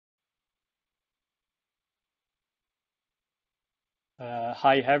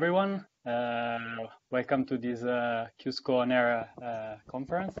Hi everyone, welcome to this QuSCo on Air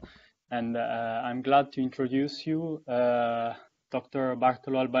conference, and I'm glad to introduce you Dr.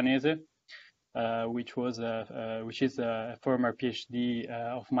 Bartolo Albanese, which is a former PhD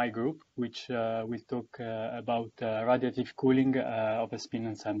of my group, which will talk about radiative cooling of a spin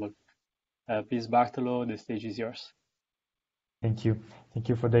ensemble. Please, Bartolo, the stage is yours. Thank you. Thank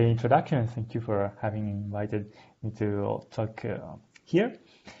you for the introduction, and thank you for having invited me to talk here.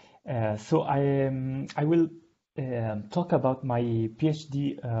 So I will talk about my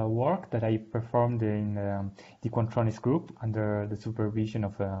PhD work that I performed in the Quantronis group under the supervision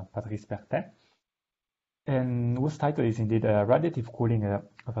of Patrice Berthet, and whose title is indeed Radiative Cooling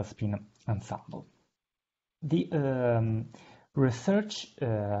of a Spin Ensemble. The research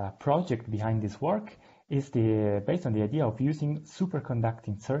project behind this work is based on the idea of using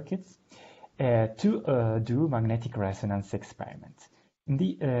superconducting circuits to do magnetic resonance experiments. And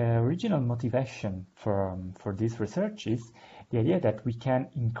the original motivation for this research is the idea that we can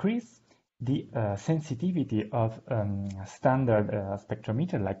increase the sensitivity of standard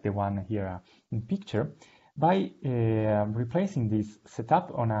spectrometer, like the one here in picture, by replacing this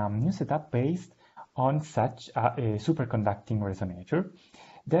setup on a new setup based on such a superconducting resonator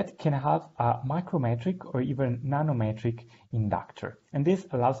that can have a micrometric or even nanometric inductor. And this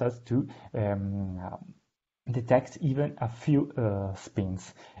allows us to detect even a few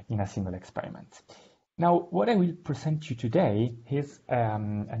spins in a single experiment. Now, what I will present you today is a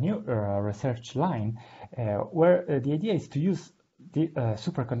new research line where the idea is to use the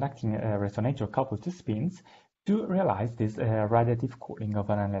superconducting resonator coupled to spins to realize this radiative cooling of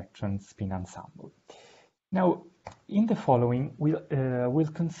an electron spin ensemble. Now, in the following, we'll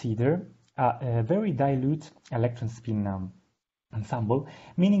consider a very dilute electron spin ensemble,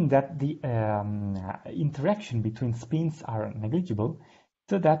 meaning that the interaction between spins are negligible,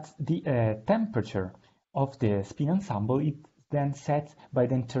 so that the temperature of the spin ensemble is then set by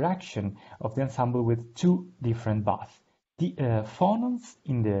the interaction of the ensemble with two different baths: the phonons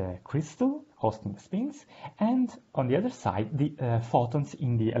in the crystal hosting the spins, and on the other side, the photons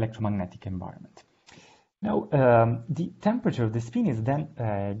in the electromagnetic environment. Now, the temperature of the spin is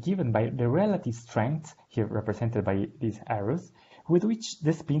then given by the relative strength, here represented by these arrows, with which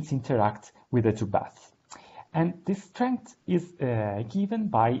the spins interact with the two baths. And this strength is given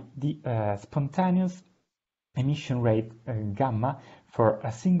by the spontaneous emission rate gamma for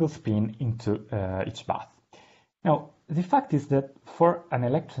a single spin into each bath. Now, the fact is that for an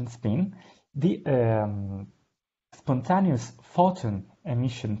electron spin, the spontaneous photon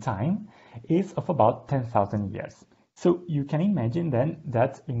emission time is of about 10,000 years. So you can imagine then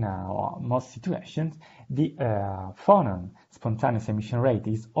that in most situations, the phonon spontaneous emission rate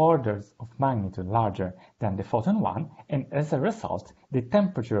is orders of magnitude larger than the photon one, and as a result, the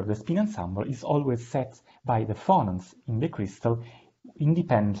temperature of the spin ensemble is always set by the phonons in the crystal,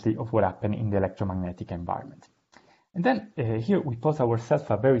 independently of what happens in the electromagnetic environment. And then here we pose ourselves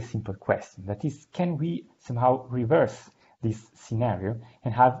a very simple question, that is, can we somehow reverse this scenario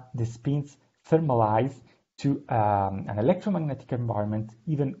and have the spins thermalize to an electromagnetic environment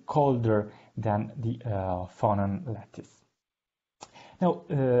even colder than the phonon lattice? Now,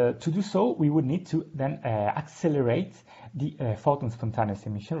 to do so, we would need to then accelerate the photon spontaneous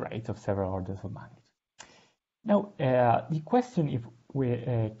emission rate of several orders of magnitude. Now, the question if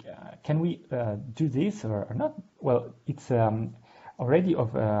can we do this or not? Well, it's already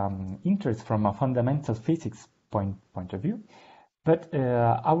of interest from a fundamental physics point of view, but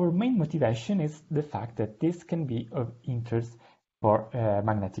our main motivation is the fact that this can be of interest for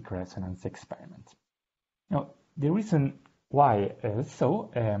magnetic resonance experiments. Now, the reason why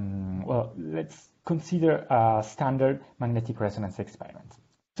so, well, let's consider a standard magnetic resonance experiment.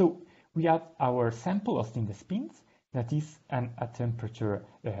 So we have our sample hosting the spins, that is at temperature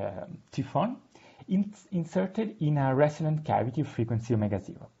T1, inserted in a resonant cavity of frequency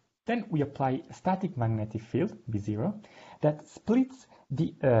ω0. Then we apply a static magnetic field, B0, that splits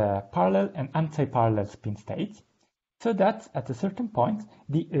the parallel and anti-parallel spin states, so that at a certain point,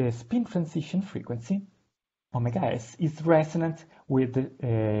 the spin transition frequency, ωs, is resonant with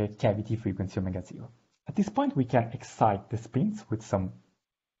the cavity frequency ω0. At this point, we can excite the spins with some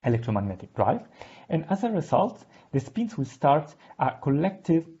electromagnetic drive, and as a result, the spins will start a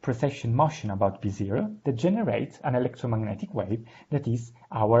collective precession motion about B0 that generates an electromagnetic wave that is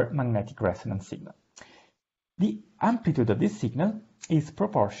our magnetic resonance signal. The amplitude of this signal is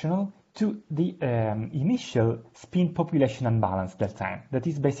proportional to the initial spin population unbalance delta n. That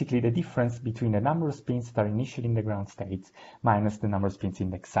is basically the difference between the number of spins that are initially in the ground states minus the number of spins in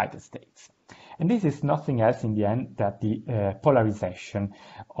the excited states. And this is nothing else in the end than the polarization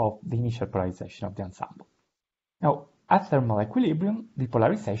of the initial polarization of the ensemble. Now, at thermal equilibrium, the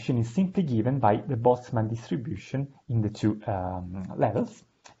polarization is simply given by the Boltzmann distribution in the two levels,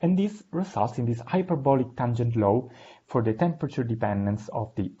 and this results in this hyperbolic tangent law for the temperature dependence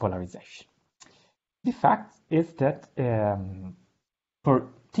of the polarization. The fact is that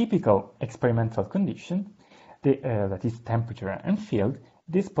for typical experimental conditions, that is temperature and field,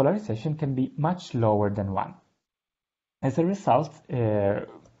 this polarization can be much lower than 1. As a result,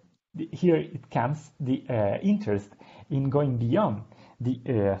 here it comes the interest in going beyond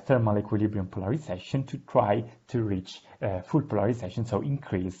the thermal equilibrium polarization to try to reach full polarization, so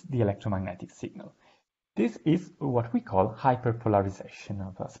increase the electromagnetic signal. This is what we call hyperpolarization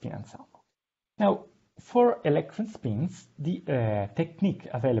of a spin ensemble. Now, for electron spins, the technique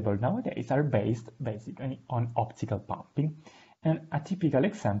available nowadays are based basically on optical pumping, and a typical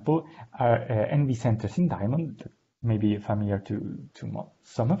example are NV centers in diamond, that may be familiar to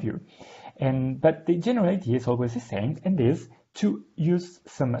some of you. But the general idea is always the same, and is to use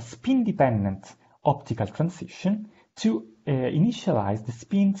some spin-dependent optical transition to initialize the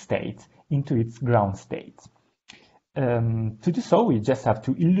spin state into its ground state. To do so, we just have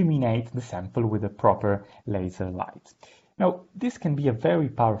to illuminate the sample with a proper laser light. Now, this can be a very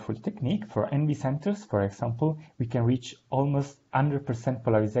powerful technique. For NV centers, for example, we can reach almost 100%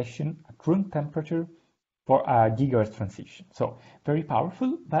 polarization at room temperature for a gigahertz transition. So very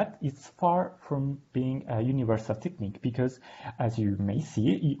powerful, but it's far from being a universal technique because, as you may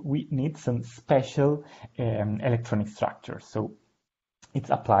see, we need some special electronic structures. So it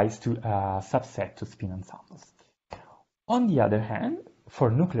applies to a subset of spin ensembles. On the other hand,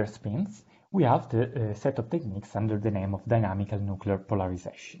 for nuclear spins, we have the set of techniques under the name of dynamical nuclear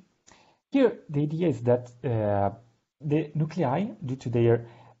polarization. Here, the idea is that the nuclei, due to their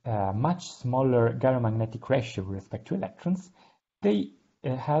much smaller gyromagnetic ratio with respect to electrons, they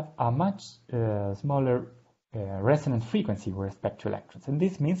have a much smaller resonant frequency with respect to electrons. And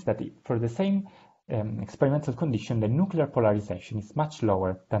this means that for the same experimental condition, the nuclear polarization is much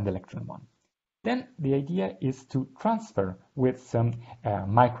lower than the electron one. Then the idea is to transfer with some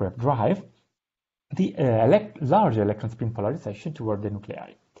microwave drive the large electron spin polarization toward the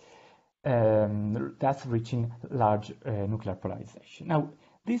nuclei, thus reaching large nuclear polarization. Now,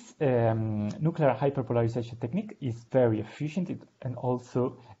 this nuclear hyperpolarization technique is very efficient and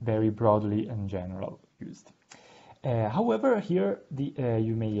also very broadly and general used. However, here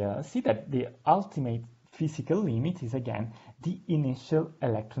you may see that the ultimate physical limit is again the initial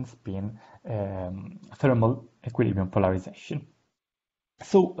electron spin thermal equilibrium polarization.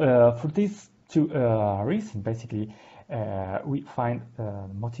 So for these two reasons, basically, we find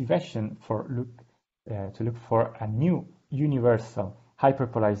motivation for to look for a new universal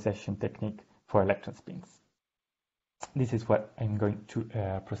hyperpolarization technique for electron spins. This is what I'm going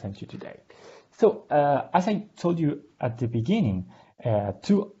to present you today. So, as I told you at the beginning,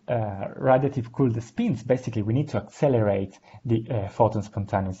 to radiative cool the spins, basically we need to accelerate the photon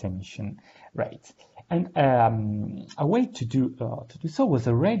spontaneous emission rate. And a way to do so was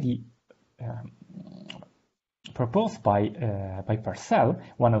already proposed by Purcell,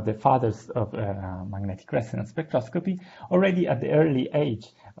 one of the fathers of magnetic resonance spectroscopy, already at the early age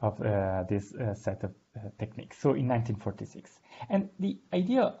of this set of techniques, so in 1946. And the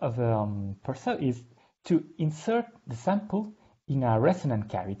idea of Purcell is to insert the sample in a resonant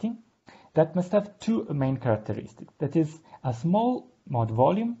cavity that must have two main characteristics, that is, a small mode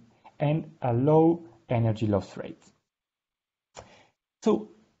volume and a low energy loss rate. So,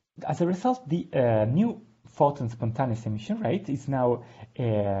 as a result, the new photon spontaneous emission rate is now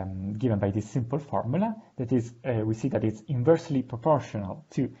given by this simple formula. That is, we see that it's inversely proportional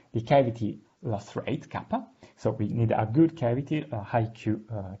to the cavity loss rate, kappa. So we need a good cavity, a high Q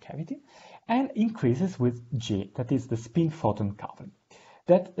cavity, and increases with G, that is the spin photon coupling.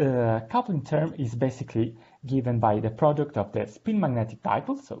 That coupling term is basically given by the product of the spin magnetic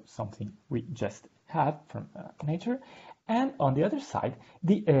dipole, so something we just have from nature, and on the other side,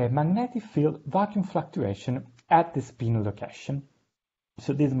 the magnetic field vacuum fluctuation at the spin location.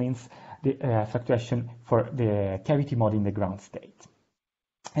 So this means the fluctuation for the cavity mode in the ground state.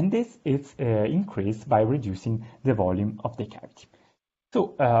 And this is increased by reducing the volume of the cavity.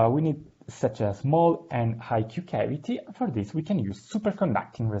 So we need such a small and high Q cavity. For this, we can use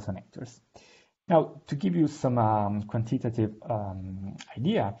superconducting resonators. Now, to give you some quantitative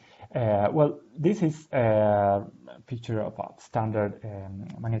idea, Well, this is a picture of a standard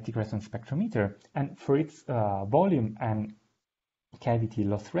magnetic resonance spectrometer, and for its volume and cavity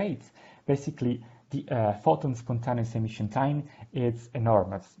loss rates, basically the photon spontaneous emission time is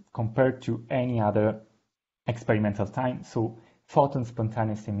enormous compared to any other experimental time. So photon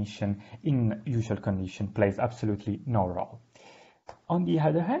spontaneous emission in usual condition plays absolutely no role. On the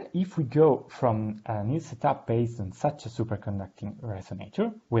other hand, if we go from a new setup based on such a superconducting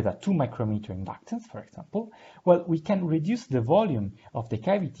resonator with a 2 micrometer inductance, for example, well, we can reduce the volume of the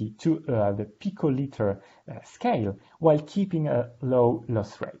cavity to the picoliter scale while keeping a low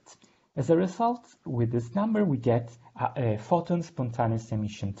loss rate. As a result, with this number, we get a photon spontaneous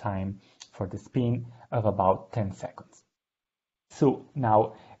emission time for the spin of about 10 seconds. So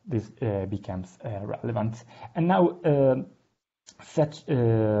now this becomes relevant. And now,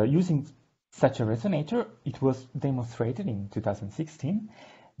 using such a resonator, it was demonstrated in 2016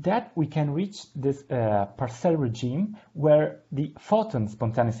 that we can reach this Purcell regime where the photon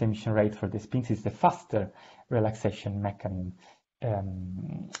spontaneous emission rate for the spins is the faster relaxation mechanism.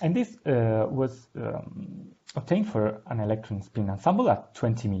 And this was obtained for an electron spin ensemble at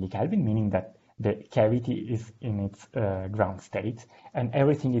 20 millikelvin, meaning that the cavity is in its ground state and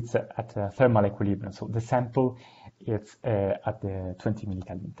everything is at a thermal equilibrium. So the sample is at the 20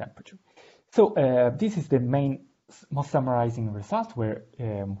 millikelvin temperature. So this is the most summarizing result where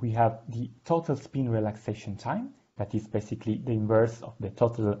we have the total spin relaxation time, that is basically the inverse of the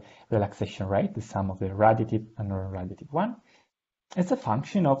total relaxation rate, the sum of the radiative and non-radiative one, as a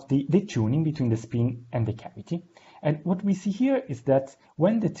function of the tuning between the spin and the cavity. And what we see here is that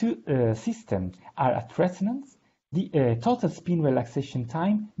when the two systems are at resonance, the total spin relaxation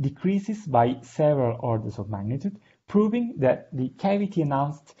time decreases by several orders of magnitude, proving that the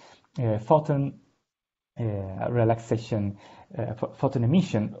cavity-enhanced photon relaxation, photon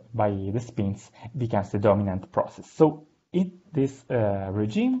emission by the spins becomes the dominant process. So in this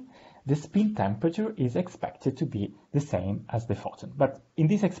regime, the spin temperature is expected to be the same as the photon. But in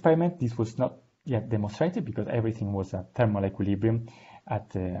this experiment, this was not yet demonstrated because everything was at thermal equilibrium at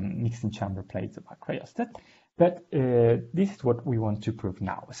the mixing chamber plates of a cryostat. But this is what we want to prove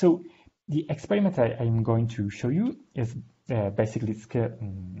now. So the experiment I'm going to show you is basically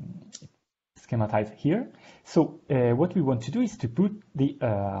schematized here. So what we want to do is to put the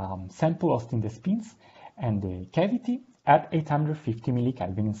sample hosting the spins and the cavity at 850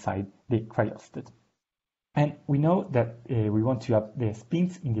 millikelvin inside the cryostat. And we know that we want to have the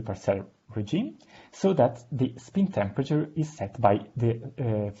spins in the Purcell regime so that the spin temperature is set by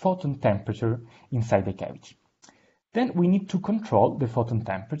the photon temperature inside the cavity. Then we need to control the photon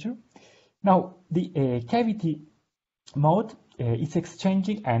temperature. Now, the cavity mode is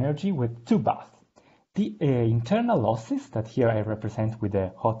exchanging energy with two baths. The internal losses that here I represent with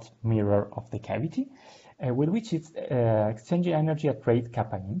a hot mirror of the cavity, with which it's exchanging energy at rate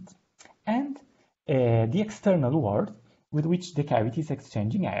kappa int, and the external world with which the cavity is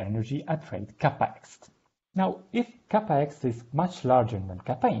exchanging energy at rate kappa x. Now, if kappa x is much larger than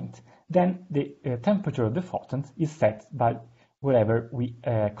kappa int, then the temperature of the photons is set by wherever we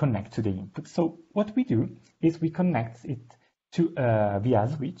connect to the input. So what we do is we connect it to via a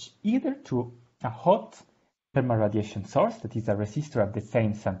switch, either to a hot thermal radiation source, that is a resistor at the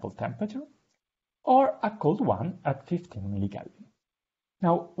same sample temperature, or a cold one at 15 millikelvin.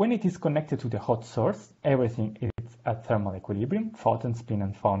 Now, when it is connected to the hot source, everything is at thermal equilibrium. Photons, spin,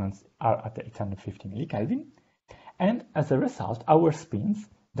 and phonons are at 850 millikelvin. And as a result, our spins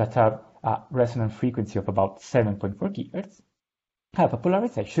that have a resonant frequency of about 7.4 GHz have a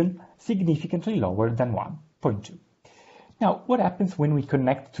polarization significantly lower than 1.2. Now, what happens when we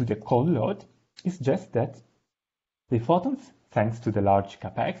connect to the cold load is just that the photons, thanks to the large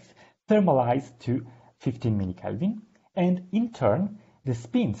kappa x, thermalize to 15 millikelvin, and in turn, the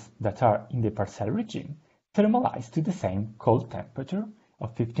spins that are in the Purcell regime thermalize to the same cold temperature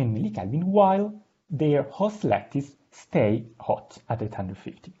of 15 millikelvin, while their host lattice stay hot at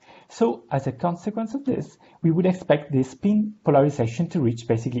 850. So, as a consequence of this, we would expect the spin polarization to reach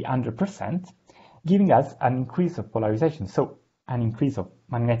basically 100%, giving us an increase of polarization, so an increase of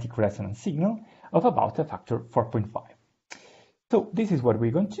magnetic resonance signal of about a factor 4.5. So this is what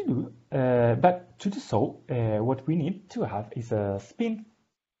we're going to do, but to do so, what we need to have is a spin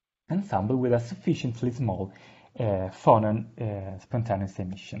ensemble with a sufficiently small phonon spontaneous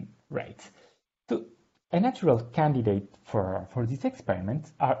emission rate. So a natural candidate for this experiment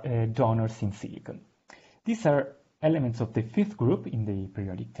are donors in silicon. These are elements of the fifth group in the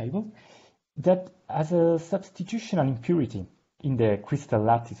periodic table that, as a substitutional impurity in the crystal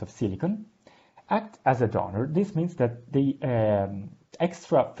lattice of silicon, act as a donor. This means that the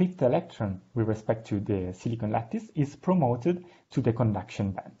extra fifth electron with respect to the silicon lattice is promoted to the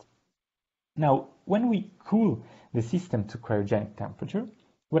conduction band. Now, when we cool the system to cryogenic temperature,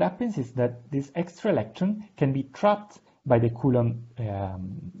 what happens is that this extra electron can be trapped by the Coulomb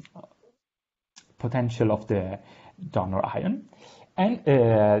potential of the donor ion, and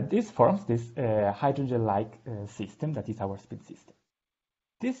this forms this hydrogen-like system that is our spin system.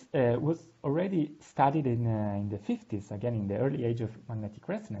 This was already studied in the 50s, again in the early age of magnetic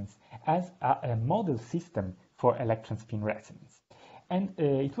resonance, as a model system for electron spin resonance. And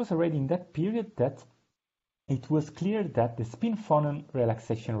it was already in that period that it was clear that the spin phonon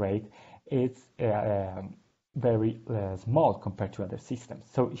relaxation rate is very small compared to other systems.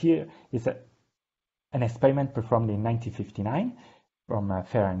 So here is an experiment performed in 1959 from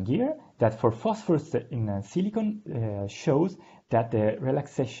Ferrer and Gear that for phosphorus in silicon shows that the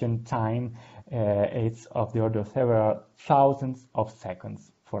relaxation time is of the order of several thousands of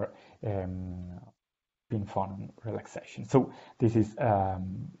seconds for spin phonon relaxation. So this is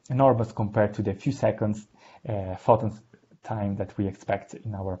enormous compared to the few seconds photons time that we expect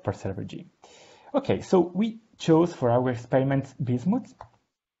in our Purcell regime. Okay, so we chose for our experiment bismuth.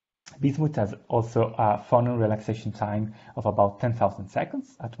 Bismuth has also a phonon relaxation time of about 10,000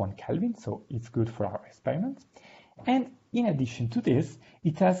 seconds at 1 Kelvin, so it's good for our experiment. And in addition to this,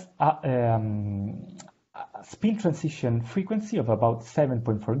 it has a spin transition frequency of about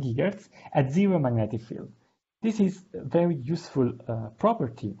 7.4 gigahertz at zero magnetic field. This is a very useful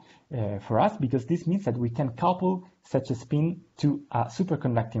property for us because this means that we can couple such a spin to a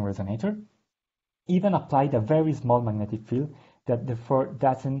superconducting resonator, even applied a very small magnetic field that therefore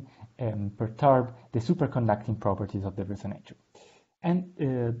doesn't perturb the superconducting properties of the resonator. And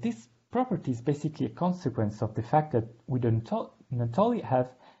this property is basically a consequence of the fact that we not only have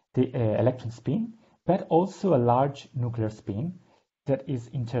the electron spin, but also a large nuclear spin that is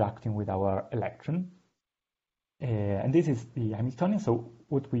interacting with our electron. And this is the Hamiltonian. So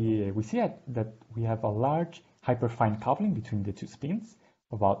what we see that we have a large hyperfine coupling between the two spins,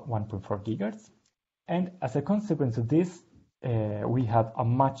 about 1.4 gigahertz. And as a consequence of this, we have a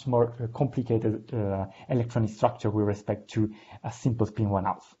much more complicated electronic structure with respect to a simple spin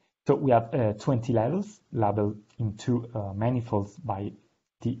 1/2. So we have 20 levels labeled in two manifolds by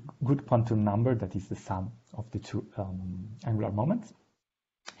the good quantum number that is the sum of the two angular moments.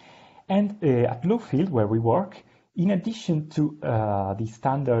 And at low field where we work, in addition to the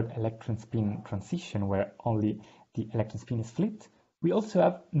standard electron spin transition where only the electron spin is flipped, we also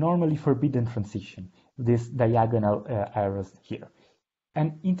have normally forbidden transition, this diagonal arrows here.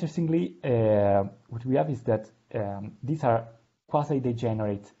 And interestingly, what we have is that these are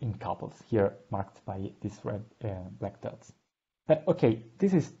quasi-degenerate in couples, here marked by these red black dots. But okay,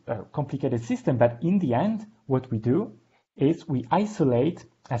 this is a complicated system, but in the end, what we do is we isolate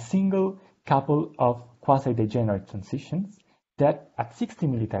a single couple of quasi-degenerate transitions that at 60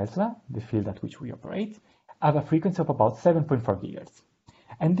 millitesla, the field at which we operate, have a frequency of about 7.4 gigahertz.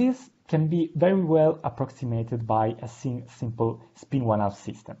 And this can be very well approximated by a simple spin 1/2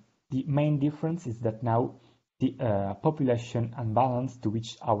 system. The main difference is that now the population unbalance to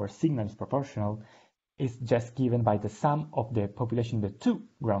which our signal is proportional is just given by the sum of the population in the two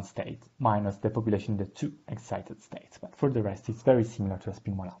ground states minus the population in the two excited states. But for the rest, it's very similar to a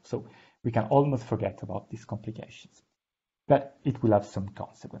spin 1/2. So we can almost forget about these complications. But it will have some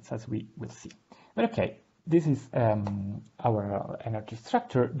consequences, as we will see. But okay, this is our energy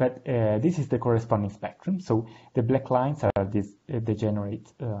structure, but this is the corresponding spectrum. So the black lines are these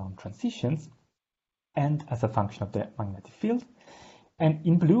degenerate transitions, and as a function of the magnetic field. And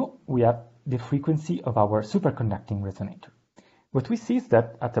in blue, we have the frequency of our superconducting resonator. What we see is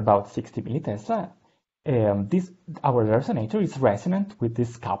that at about 60 millitesla, our resonator is resonant with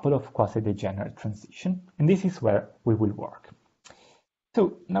this couple of quasi-degenerate transition, and this is where we will work.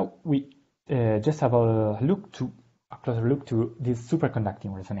 So now we just have a closer look to this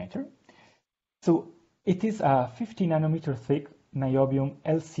superconducting resonator. So it is a 50 nanometer thick niobium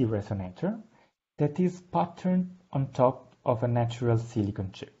LC resonator that is patterned on top of a natural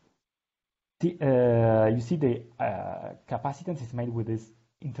silicon chip. You see the capacitance is made with these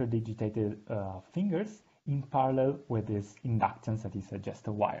interdigitated fingers in parallel with this inductance that is just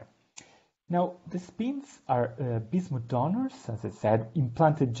a wire. Now, the spins are bismuth donors, as I said,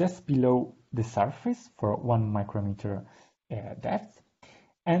 implanted just below the surface for 1 micrometer depth,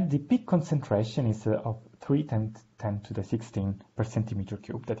 and the peak concentration is of 3 × 10⁻XVI per centimeter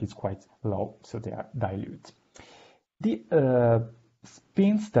cube. That is quite low, so they are dilute. The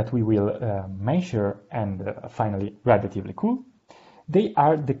spins that we will measure and finally radiatively cool, they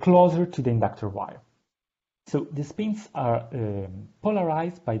are the closer to the inductor wire. So the spins are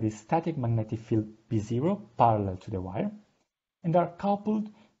polarized by the static magnetic field B0 parallel to the wire and are coupled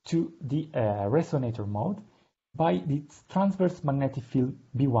to the resonator mode by the transverse magnetic field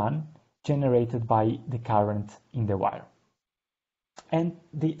B1 generated by the current in the wire. And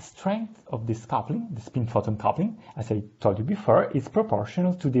the strength of this coupling, the spin-photon coupling, as I told you before, is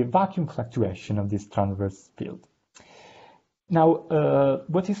proportional to the vacuum fluctuation of this transverse field. Now,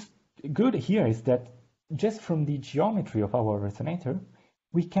 what is good here is that just from the geometry of our resonator,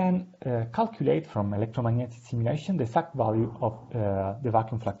 we can calculate from electromagnetic simulation the exact value of the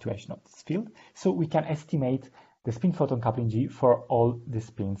vacuum fluctuation of this field. So we can estimate the spin-photon coupling G for all the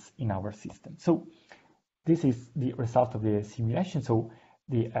spins in our system. So this is the result of the simulation. So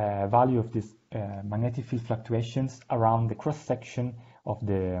the value of this magnetic field fluctuations around the cross-section of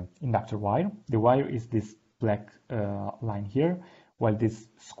the inductor wire. The wire is this black line here, while this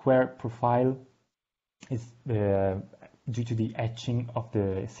square profile is due to the etching of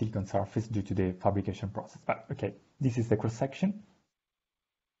the silicon surface due to the fabrication process. But okay, this is the cross-section.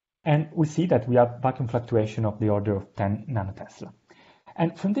 And we see that we have vacuum fluctuation of the order of 10 nanotesla.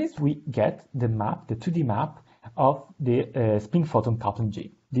 And from this, we get the map, the 2D map of the spin-photon coupling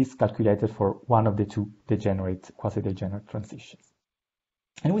G. This calculated for one of the two degenerate, quasi-degenerate transitions.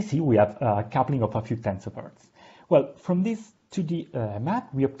 And we see we have a coupling of a few tenths of hertz. Well, from this 2D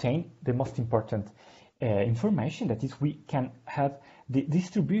map, we obtain the most important information, that is, we can have the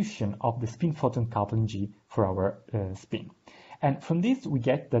distribution of the spin-photon coupling G for our spin. And from this, we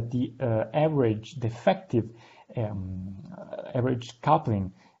get that the average, the effective average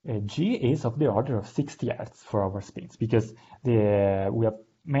coupling G is of the order of 60 Hertz for our spins, because we have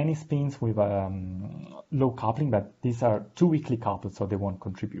many spins with low coupling, but these are too weakly coupled, so they won't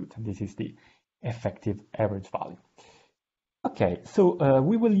contribute. And this is the effective average value. Okay, so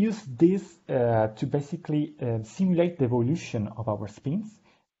we will use this to basically simulate the evolution of our spins.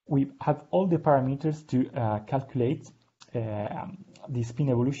 We have all the parameters to calculate the spin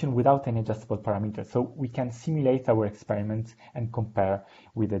evolution without any adjustable parameters. So we can simulate our experiments and compare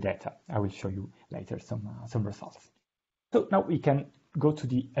with the data. I will show you later some results. So now we can go to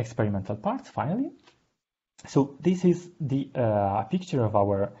the experimental part finally. So this is the picture of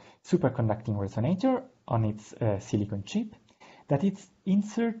our superconducting resonator on its silicon chip, that it's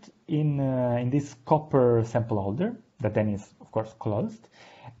inserted in this copper sample holder that then is of course closed,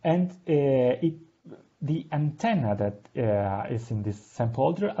 and the antenna that is in this sample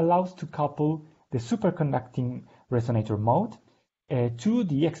holder allows to couple the superconducting resonator mode to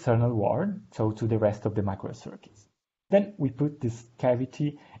the external world, so to the rest of the microwave circuits. Then we put this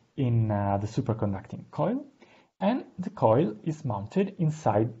cavity in the superconducting coil, and the coil is mounted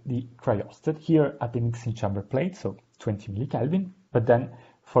inside the cryostat here at the mixing chamber plate, so 20 millikelvin, but then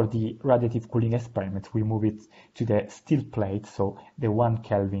for the radiative cooling experiment, we move it to the steel plate, so the 1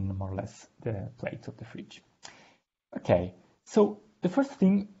 Kelvin, more or less, the plate of the fridge. Okay, so the first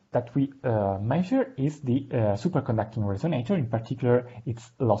thing that we measure is the superconducting resonator, in particular its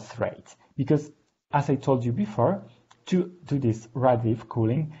loss rate, because as I told you before, to do this radiative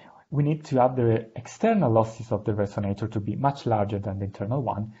cooling, we need to have the external losses of the resonator to be much larger than the internal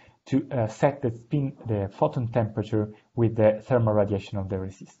one to set the photon temperature with the thermal radiation of the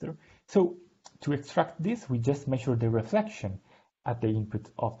resistor. So to extract this, we just measure the reflection at the input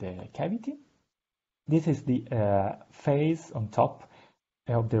of the cavity. This is the phase on top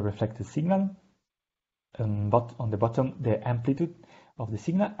of the reflected signal, but on the bottom, the amplitude of the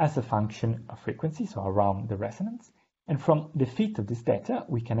signal as a function of frequency, so around the resonance. And from the fit of this data,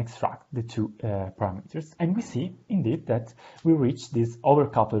 we can extract the two parameters. And we see, indeed, that we reach this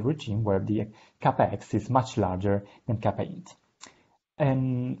overcoupled regime where the kappa x is much larger than kappa int.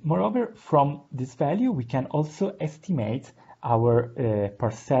 And moreover, from this value, we can also estimate our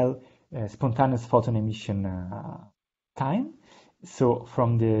Purcell spontaneous photon emission time. So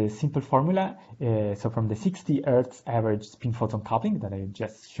from the simple formula, so from the 60 Hertz average spin photon coupling that I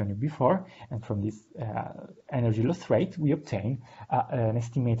just shown you before, and from this energy loss rate, we obtain an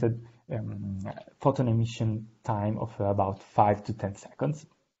estimated photon emission time of about 5 to 10 seconds.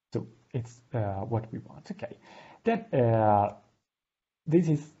 So it's what we want. Okay. Then this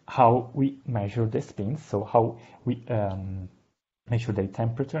is how we measure the spins. So how we measure the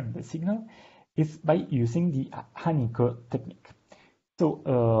temperature and the signal is by using the Haniko technique.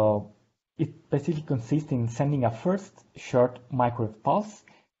 So it basically consists in sending a first short microwave pulse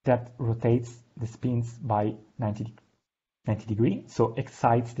that rotates the spins by 90 degrees, so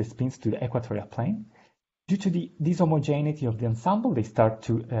excites the spins to the equatorial plane. Due to the dishomogeneity of the ensemble, they start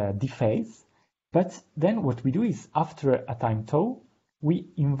to dephase. But then what we do is, after a time tau, we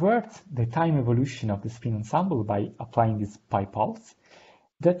invert the time evolution of the spin ensemble by applying this pi pulse,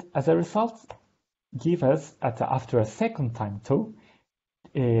 that as a result give us, after a second time tau,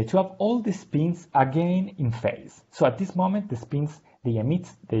 to have all the spins again in phase. So at this moment, the spins, they emit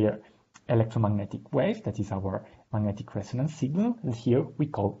their electromagnetic wave, that is our magnetic resonance signal, and here we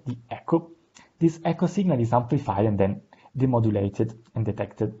call the echo. This echo signal is amplified and then demodulated and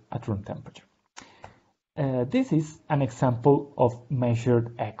detected at room temperature. This is an example of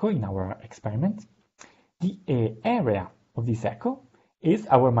measured echo in our experiment. The area of this echo is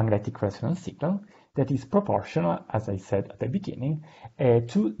our magnetic resonance signal that is proportional, as I said at the beginning,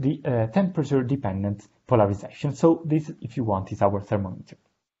 to the temperature-dependent polarization. So this, if you want, is our thermometer.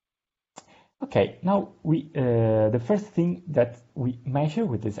 Okay, now the first thing that we measure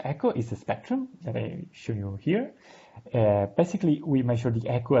with this echo is the spectrum that I show you here. Basically, we measure the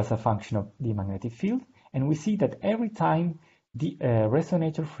echo as a function of the magnetic field, and we see that every time the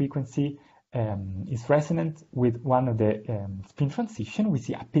resonator frequency is resonant with one of the spin transition, we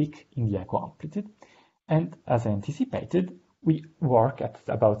see a peak in the echo amplitude. And as I anticipated, we work at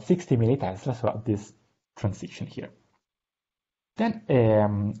about 60 millitesla, so at this transition here. Then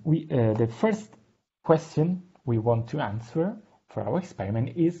the first question we want to answer for our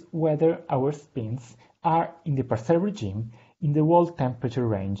experiment is whether our spins are in the Purcell regime in the wall temperature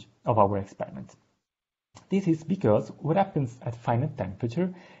range of our experiment. This is because what happens at finite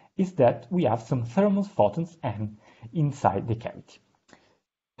temperature is that we have some thermal photons N inside the cavity.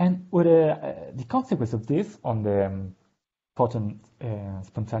 And what, the consequence of this on the photon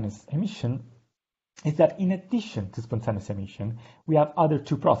spontaneous emission is that in addition to spontaneous emission, we have other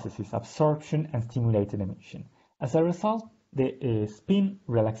two processes, absorption and stimulated emission. As a result, the spin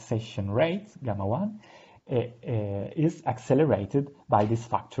relaxation rate, gamma 1, is accelerated by this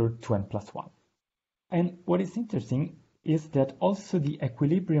factor 2n+1. And what is interesting is that also the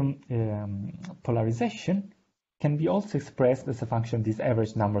equilibrium polarization can be also expressed as a function of this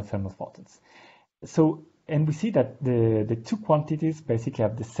average number of thermal photons. So, and we see that the two quantities basically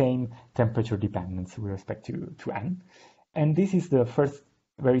have the same temperature dependence with respect to n. And this is the first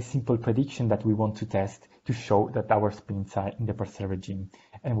very simple prediction that we want to test to show that our spins are in the Purcell regime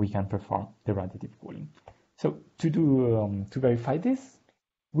and we can perform the radiative cooling. So to verify this,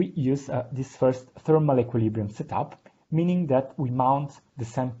 we use this first thermal equilibrium setup, meaning that we mount the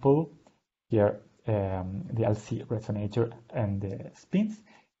sample here, the LC resonator and the spins,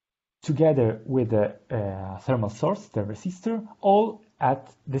 together with the thermal source, the resistor, all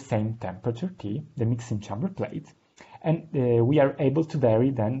at the same temperature, T, the mixing chamber plate. And we are able to vary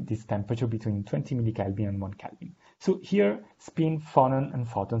then this temperature between 20 millikelvin and 1 Kelvin. So here, spin, phonon, and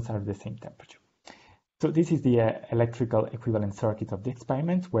photons are the same temperature. So this is the electrical equivalent circuit of the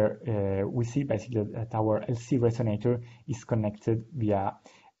experiment, where we see basically that our LC resonator is connected via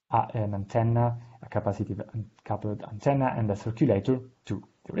an antenna, a capacitive coupled antenna, and a circulator to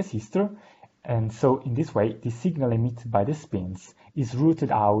the resistor. And so in this way, the signal emitted by the spins is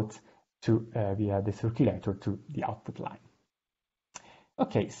routed out to via the circulator to the output line.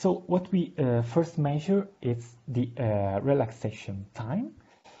 Okay, so what we first measure is the relaxation time.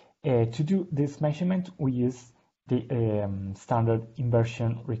 To do this measurement, we use the standard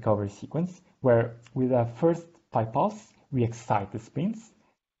inversion recovery sequence, where with a first pi pulse, we excite the spins,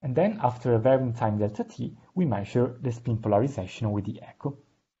 and then after a varying time delta t, we measure the spin polarization with the echo.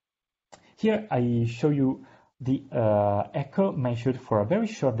 Here I show you the echo measured for a very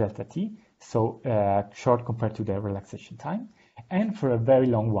short delta t, so short compared to the relaxation time, and for a very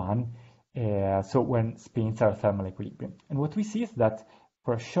long one, so when spins are thermal equilibrium. And what we see is that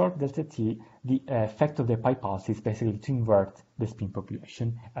for a short delta t, the effect of the pi pulse is basically to invert the spin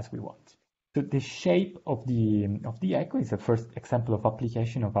population as we want. So the shape of the echo is the first example of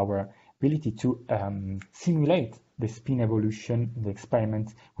application of our ability to simulate the spin evolution in the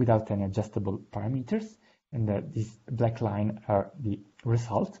experiment without any adjustable parameters. And this black line are the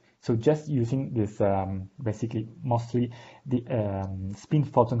result. So just using this, basically mostly the spin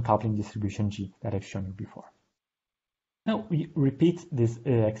photon coupling distribution G that I've shown you before. Now we repeat this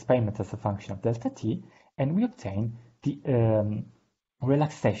experiment as a function of delta t, and we obtain the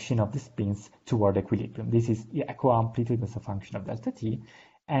relaxation of the spins toward equilibrium. This is the echo amplitude as a function of delta t,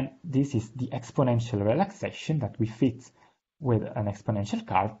 and this is the exponential relaxation that we fit with an exponential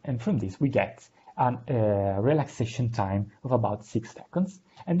curve, and from this we get a relaxation time of about 6 seconds.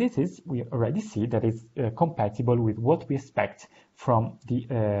 And this is, we already see that it's compatible with what we expect from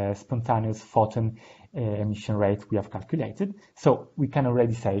the spontaneous photon emission rate we have calculated. So we can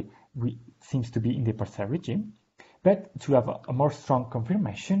already say we seems to be in the Purcell regime. But to have a more strong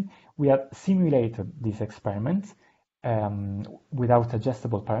confirmation, we have simulated this experiment without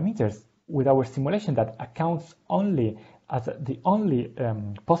adjustable parameters with our simulation that accounts only as the only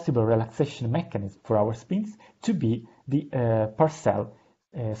possible relaxation mechanism for our spins to be the Purcell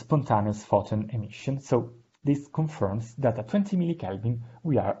spontaneous photon emission. So this confirms that at 20 millikelvin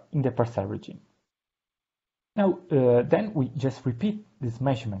we are in the Purcell regime. Now, then we just repeat this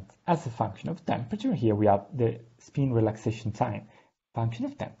measurement as a function of temperature. Here we have the spin relaxation time function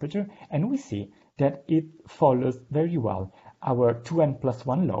of temperature, and we see that it follows very well our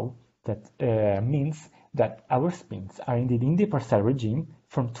 2n+1 law. That means that our spins are indeed in the Purcell regime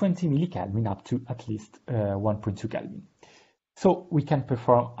from 20 millikelvin up to at least 1.2 Kelvin. So we can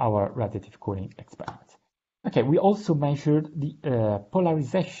perform our radiative cooling experiment. Okay, we also measured the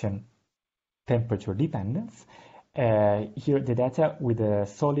polarization temperature dependence. Here the data with a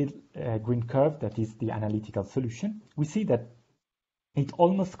solid green curve, that is the analytical solution. We see that it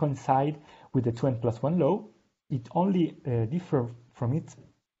almost coincides with the 2n+1 law. It only differs from it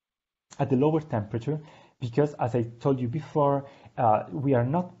at the lower temperature because, as I told you before, we are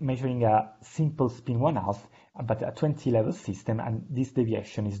not measuring a simple spin 1/2, but a 20-level system, and this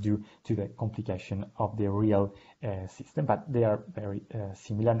deviation is due to the complication of the real system, but they are very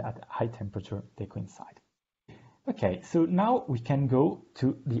similar, and at high temperature they coincide. Okay, so now we can go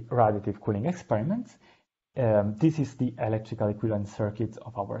to the radiative cooling experiment. This is the electrical equivalent circuit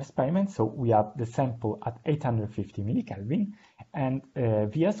of our experiment. So we have the sample at 850 millikelvin, and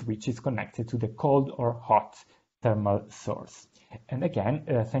via switch is connected to the cold or hot thermal source. And again,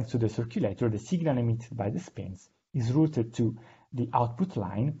 thanks to the circulator, the signal emitted by the spins is routed to the output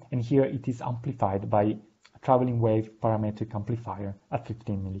line, and here it is amplified by a traveling wave parametric amplifier at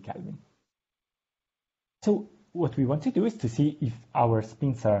 15 millikelvin. So what we want to do is to see if our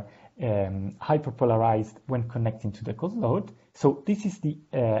spins are hyperpolarized when connecting to the cold load. So this is the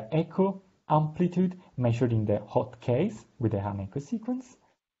echo amplitude measured in the hot case with the echo sequence.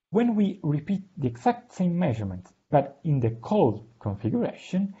 When we repeat the exact same measurement, but in the cold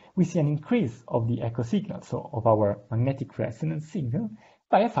configuration, we see an increase of the echo signal, so of our magnetic resonance signal,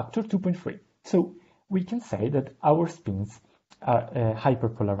 by a factor 2.3. So we can say that our spins are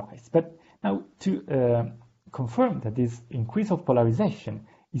hyperpolarized. But now to confirm that this increase of polarization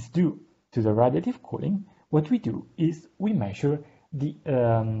is due to the radiative cooling, what we do is we measure the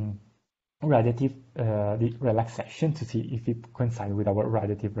the relaxation to see if it coincides with our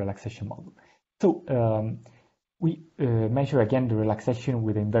radiative relaxation model. So we measure again the relaxation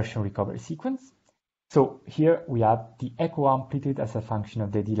with the inversion recovery sequence. So here we have the echo amplitude as a function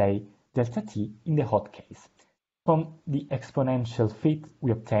of the delay delta t in the hot case. From the exponential fit,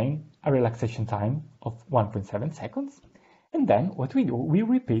 we obtain a relaxation time of 1.7 seconds. And then what we do, we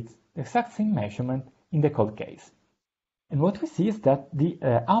repeat the exact same measurement in the cold case. And what we see is that the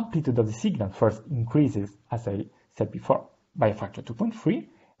amplitude of the signal first increases, as I said before, by a factor 2.3,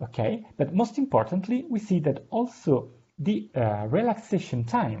 okay? But most importantly, we see that also the relaxation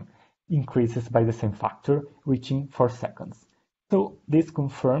time increases by the same factor, reaching 4 seconds. So this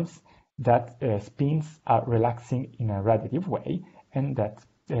confirms that spins are relaxing in a radiative way, and that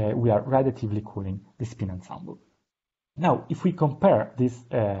we are radiatively cooling the spin ensemble. Now, if we compare this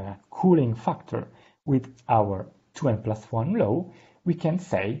cooling factor with our 2n+1 law, we can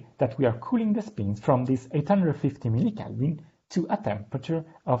say that we are cooling the spins from this 850 millikelvin to a temperature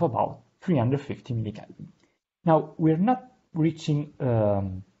of about 350 millikelvin. Now, we're not reaching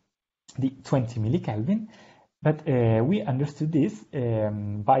the 20 millikelvin, but we understood this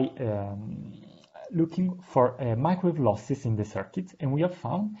by looking for microwave losses in the circuit, and we have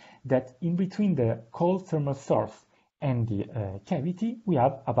found that in between the cold thermal source and the cavity, we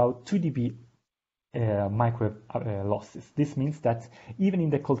have about 2 dB microwave losses. This means that even in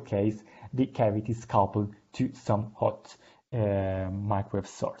the cold case, the cavity is coupled to some hot microwave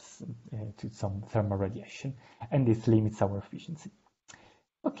source, to some thermal radiation, and this limits our efficiency.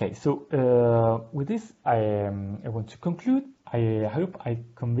 Okay, so with this, I want to conclude. I hope I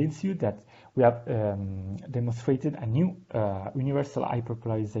convince you that we have demonstrated a new universal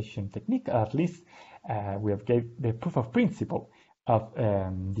hyperpolarization technique. At least we have gave the proof of principle of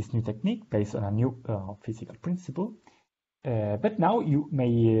this new technique based on a new physical principle. But now you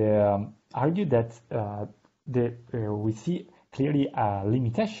may argue that we see clearly a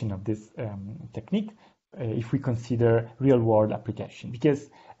limitation of this technique if we consider real-world application, because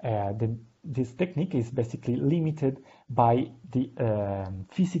this technique is basically limited by the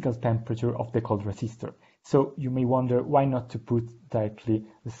physical temperature of the cold resistor. So you may wonder why not to put directly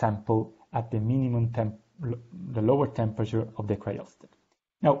the sample at the minimum the lower temperature of the cryostat.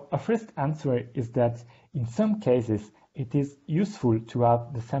 Now, a first answer is that in some cases it is useful to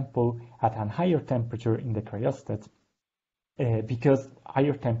have the sample at a higher temperature in the cryostat because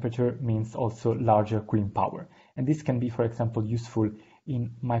higher temperature means also larger cooling power. And this can be, for example, useful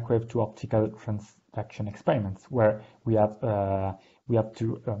in microwave to optical transduction experiments, where we have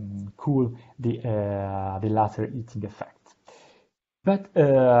to cool the laser heating effect. But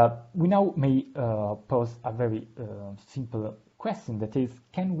we now may pose a very simple question, that is,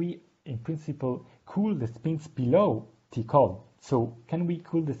 can we, in principle, cool the spins below T cold? So can we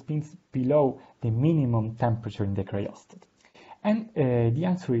cool the spins below the minimum temperature in the cryostat? And the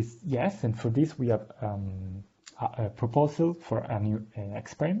answer is yes, and for this we have a proposal for a new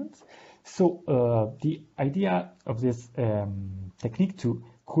experiment. So the idea of this technique to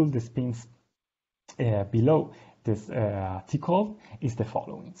cool the spins below this T cold is the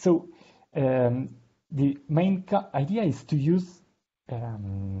following. So the main idea is to use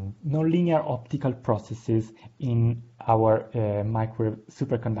nonlinear optical processes in our microwave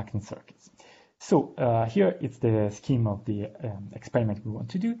superconducting circuits. So here it's the scheme of the experiment we want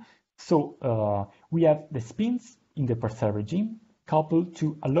to do. So we have the spins in the Purcell regime coupled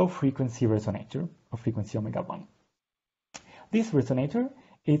to a low frequency resonator of frequency omega 1. This resonator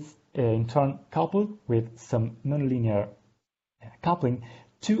is in turn coupled with some nonlinear coupling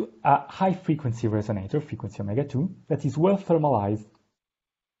to a high frequency resonator, frequency omega 2, that is well thermalized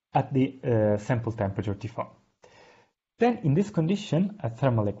at the sample temperature T4. Then in this condition, at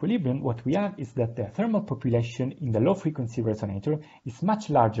thermal equilibrium, what we have is that the thermal population in the low frequency resonator is much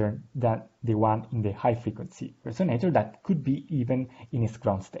larger than the one in the high frequency resonator, that could be even in its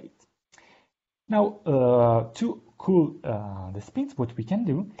ground state. Now, to cool the spins, what we can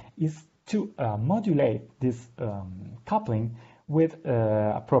do is to modulate this coupling with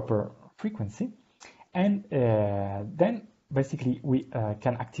a proper frequency, and then basically we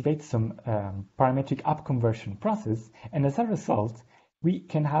can activate some parametric upconversion process, and as a result we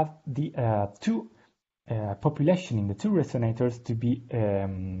can have the two population in the two resonators to be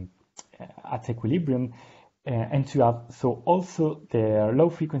at equilibrium, and to have so also the low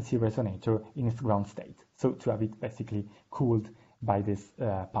frequency resonator in its ground state, so to have it basically cooled by this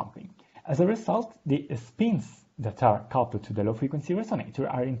pumping. As a result, the spins that are coupled to the low frequency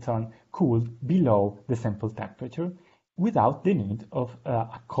resonator are in turn cooled below the sample temperature without the need of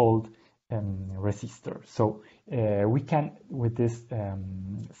a cold resistor. So we can, with this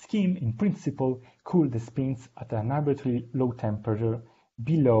scheme, in principle, cool the spins at an arbitrarily low temperature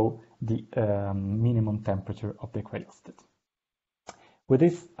below the minimum temperature of the cryostat. With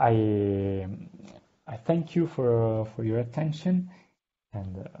this, I thank you for your attention,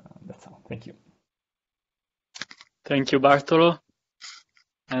 and that's all. Thank you. Thank you, Bartolo.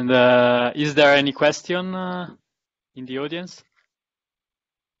 And is there any question in the audience?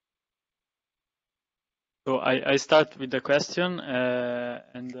 So I start with the question,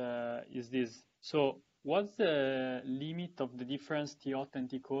 and is this: so what's the limit of the difference T hot and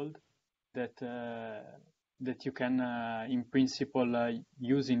T cold that you can, in principle,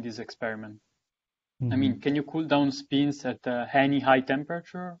 use in this experiment? Mm-hmm. I mean, can you cool down spins at any high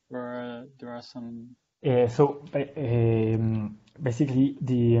temperature, or there are some? Basically,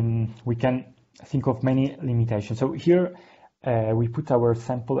 we can think of many limitations. So here we put our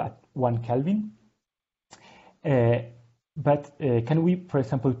sample at 1 Kelvin, but can we, for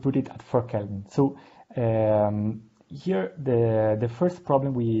example, put it at 4 Kelvin? So here the first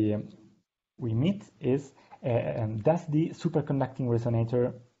problem we meet is does the superconducting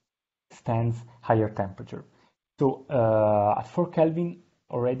resonator stands higher temperature? So at 4 Kelvin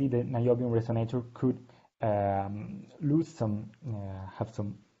already the niobium resonator could lose some, have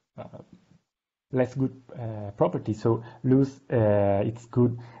some less good properties, so lose its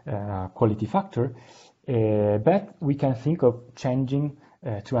good quality factor. But we can think of changing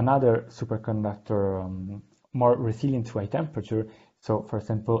to another superconductor more resilient to high temperature. So, for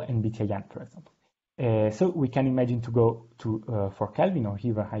example, NBTIN, for example. So we can imagine to go to 4 Kelvin or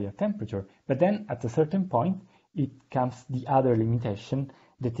even higher temperature. But then at a certain point, it comes the other limitation,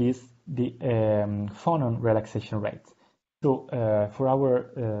 that is the phonon relaxation rate. So for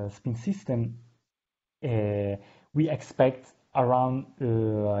our spin system, we expect around,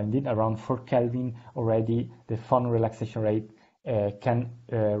 indeed, around 4 Kelvin already the phonon relaxation rate can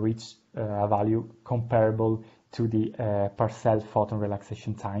reach a value comparable to the Purcell photon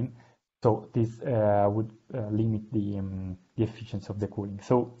relaxation time. So this would limit the efficiency of the cooling.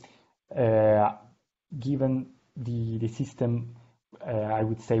 So given the system, I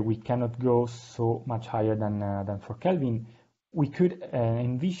would say we cannot go so much higher than 4 Kelvin. We could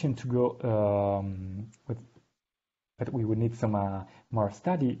envision to go but we would need some more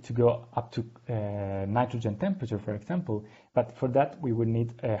study to go up to nitrogen temperature, for example. But for that, we would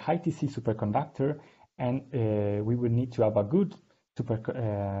need a high TC superconductor and we would need to have a good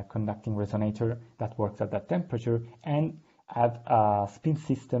superconducting resonator that works at that temperature and have a spin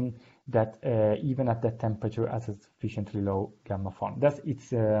system that even at that temperature has a sufficiently low gamma phone. Thus,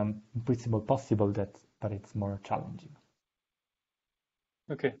 it's in principle possible, but it's more challenging.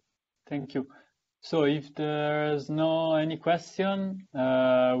 Okay, thank you. So if there's no any question,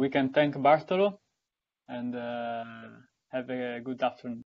 we can thank Bartolo and have a good afternoon.